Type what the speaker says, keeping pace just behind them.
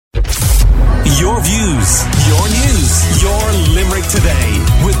Your views, your news, your Limerick Today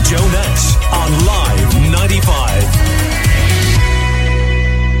with Joe Nash on Live 95.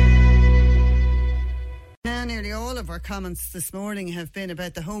 Now, nearly all of our comments this morning have been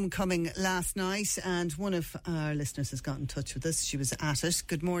about the homecoming last night, and one of our listeners has got in touch with us. She was at it.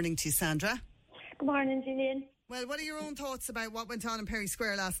 Good morning to you, Sandra. Good morning, Gillian. Well, what are your own thoughts about what went on in Perry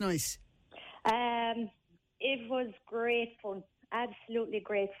Square last night? It was great fun. Absolutely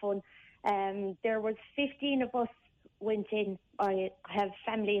great fun. There was 15 of us went in. I have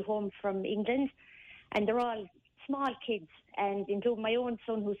family home from England, and they're all small kids, and including my own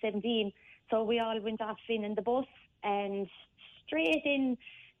son who's 17. So we all went off in the bus and straight in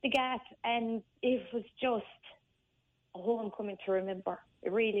the gap, and it was just a homecoming to remember.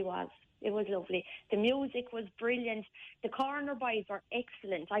 It really was. It was lovely. The music was brilliant. The corner boys were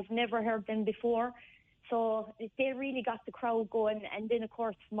excellent. I've never heard them before. So they really got the crowd going. And then, of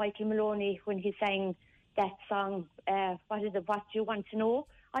course, Michael Maloney, when he sang that song, what is it, What Do You Want to Know?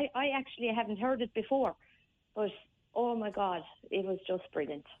 I actually haven't heard it before. But, oh, my God, it was just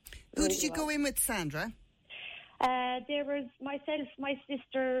brilliant. Who did you go in with, Sandra? There was myself, my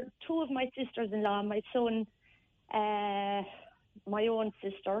sister, two of my sisters-in-law, my son, my own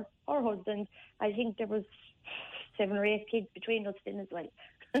sister, her husband. I think there was 7 or 8 kids between us then as well.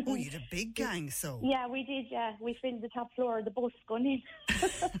 Oh, you had a big gang, so. Yeah, we did, yeah. We filled the top floor of the bus going in.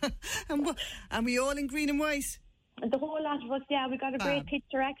 And we all in green and white? The whole lot of us, yeah. We got a great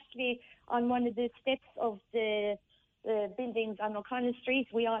picture, actually, on one of the steps of the buildings on O'Connell Street.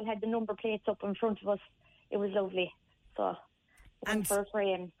 We all had the number plates up in front of us. It was lovely. So, for a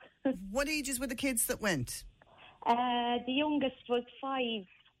frame. What ages were the kids that went? The youngest was 5.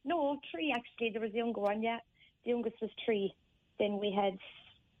 No, 3 actually. There was a younger one, yeah. The youngest was 3. Then we had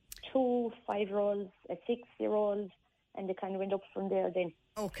 2 5-year-olds, a 6-year-old, and they kind of went up from there then.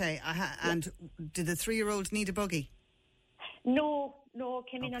 Okay, and did the 3-year-old need a buggy? No,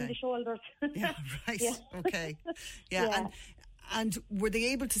 came in on the shoulders. Yeah, right. Yeah. Okay. Yeah, yeah. And were they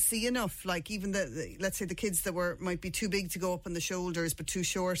able to see enough? Like even let's say the kids that might be too big to go up on the shoulders, but too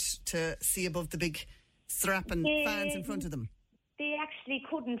short to see above the big strapping fans in front of them? They actually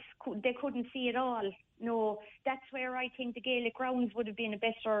couldn't see it all. No, that's where I think the Gaelic grounds would have been a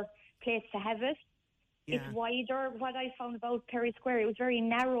better place to have it. Yeah. It's wider. What I found about Perry Square, it was very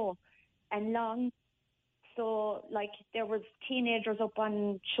narrow and long. So, like, there was teenagers up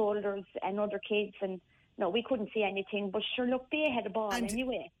on shoulders and other kids, and no, we couldn't see anything. But sure, look, they had a ball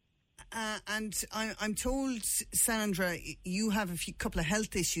anyway. And I'm told, Sandra, you have a couple of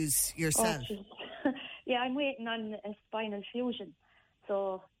health issues yourself. Oh, yeah, I'm waiting on a spinal fusion.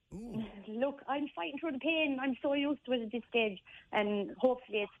 So, look, I'm fighting through the pain. I'm so used to it at this stage. And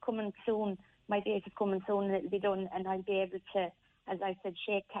hopefully it's coming soon. My date is coming soon and it'll be done. And I'll be able to, as I said,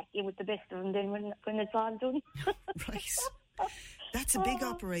 shake tacky with the best of them then when it's all done. Right. That's a big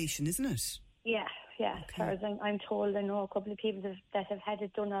operation, isn't it? Yeah. Okay. As far as I'm told, I know a couple of people that have had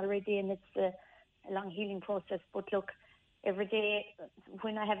it done already, and it's a long healing process. But look, every day,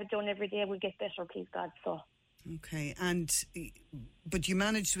 when I have it done every day, we'll get better, please God. So. Okay, but you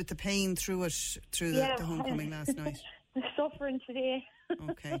managed with the pain through the homecoming last night. I'm suffering today.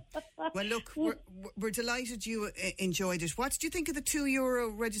 Okay. Well, look, we're delighted you enjoyed it. What did you think of the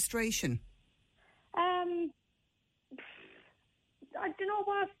 €2 registration? I don't know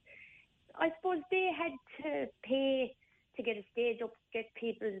what. I suppose they had to pay to get a stage up, get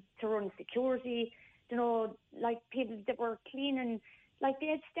people to run security, you know, like people that were cleaning. Like, they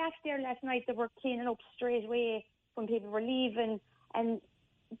had staff there last night that were cleaning up straight away when people were leaving. And,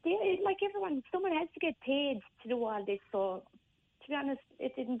 like everyone, someone has to get paid to do all this. So, to be honest,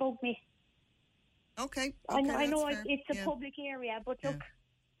 it didn't bug me. Okay. I know it's a public area, but look,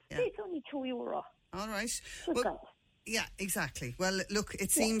 it's only €2. All right. Yeah, exactly. Well, look, it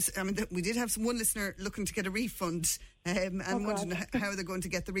seems, I mean, we did have one listener looking to get a refund and wondering how they're going to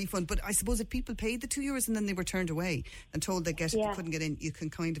get the refund. But I suppose if people paid the €2 and then they were turned away and told they couldn't get in, you can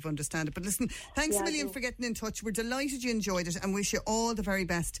kind of understand it. But listen, thanks a million for getting in touch. We're delighted you enjoyed it and wish you all the very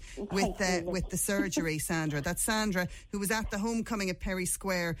best with the surgery, Sandra. That's Sandra, who was at the homecoming at Perry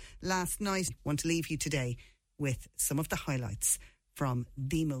Square last night. I want to leave you today with some of the highlights from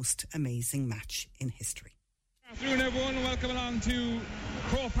the most amazing match in history. Good afternoon, everyone. Welcome along to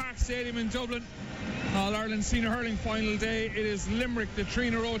Croke Park Stadium in Dublin. All-Ireland Senior Hurling final day. It is Limerick, the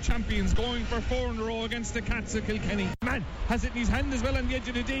 3-in-a-row champions, going for 4-in-a-row against the Cats of Kilkenny. Man has it in his hand as well on the edge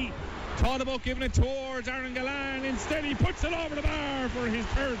of the D. Thought about giving it towards Aaron Gallan. Instead, he puts it over the bar for his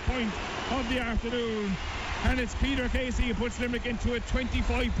 3rd point of the afternoon. And it's Peter Casey who puts Limerick into a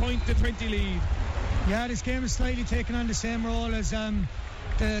 25-point-20 lead. Yeah, this game is slightly taking on the same role as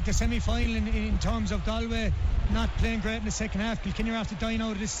the semi-final in terms of Galway not playing great in the second half. Kilkenny are after dying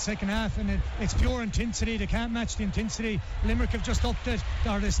out of this second half, and it's pure intensity. They can't match the intensity. Limerick have just upped it,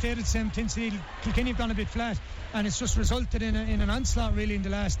 or they stayed at the same intensity. Kilkenny have gone a bit flat, and it's just resulted in an onslaught really in the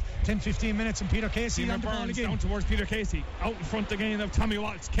last 10-15 minutes. And Peter Casey on the ball again. Down towards Peter Casey, out in front again of Tommy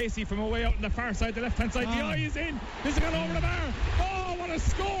Walsh. Casey from away out on the far side, the left hand side. The eye is in. This is gone over the bar. Oh, what a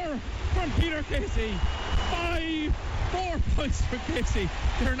score from Peter Casey. 4 points for Casey.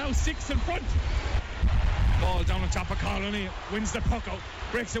 They're now 6 in front. Ball down on top of Carl O'Neill, wins the puck out,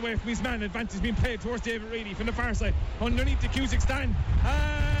 breaks away from his man. Advantage being played towards David Reedy from the far side, underneath the Cusick stand,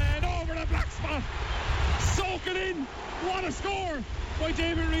 and over the black spot. Soak it in. What a score by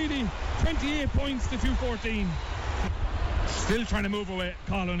David Reedy. 28 points to 2-14. Still trying to move away,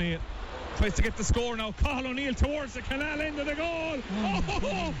 Carl O'Neill tries to get the score now. Carl O'Neill towards the canal end of the goal.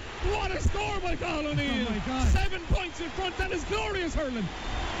 Oh, what a score by Carl O'Neill. Oh my God. 7 points in front. That is glorious hurling.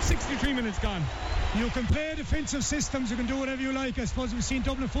 63 minutes gone. You can play defensive systems, you can do whatever you like. I suppose we've seen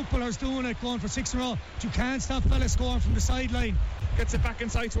Dublin footballers doing it, going for 6 in a row, but you can't stop fellas scoring from the sideline. Gets it back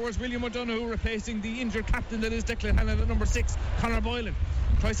inside towards William O'Donoghue, replacing the injured captain that is Declan Hannon at number 6, Conor Boylan.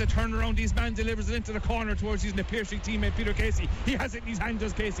 Tries to turn around his man, delivers it into the corner towards his piercing teammate Peter Casey. He has it in his hand,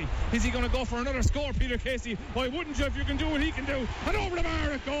 does Casey. Is he going to go for another score, Peter Casey? Why wouldn't you if you can do what he can do? And over the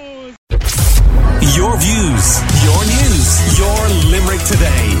bar it goes. Your views,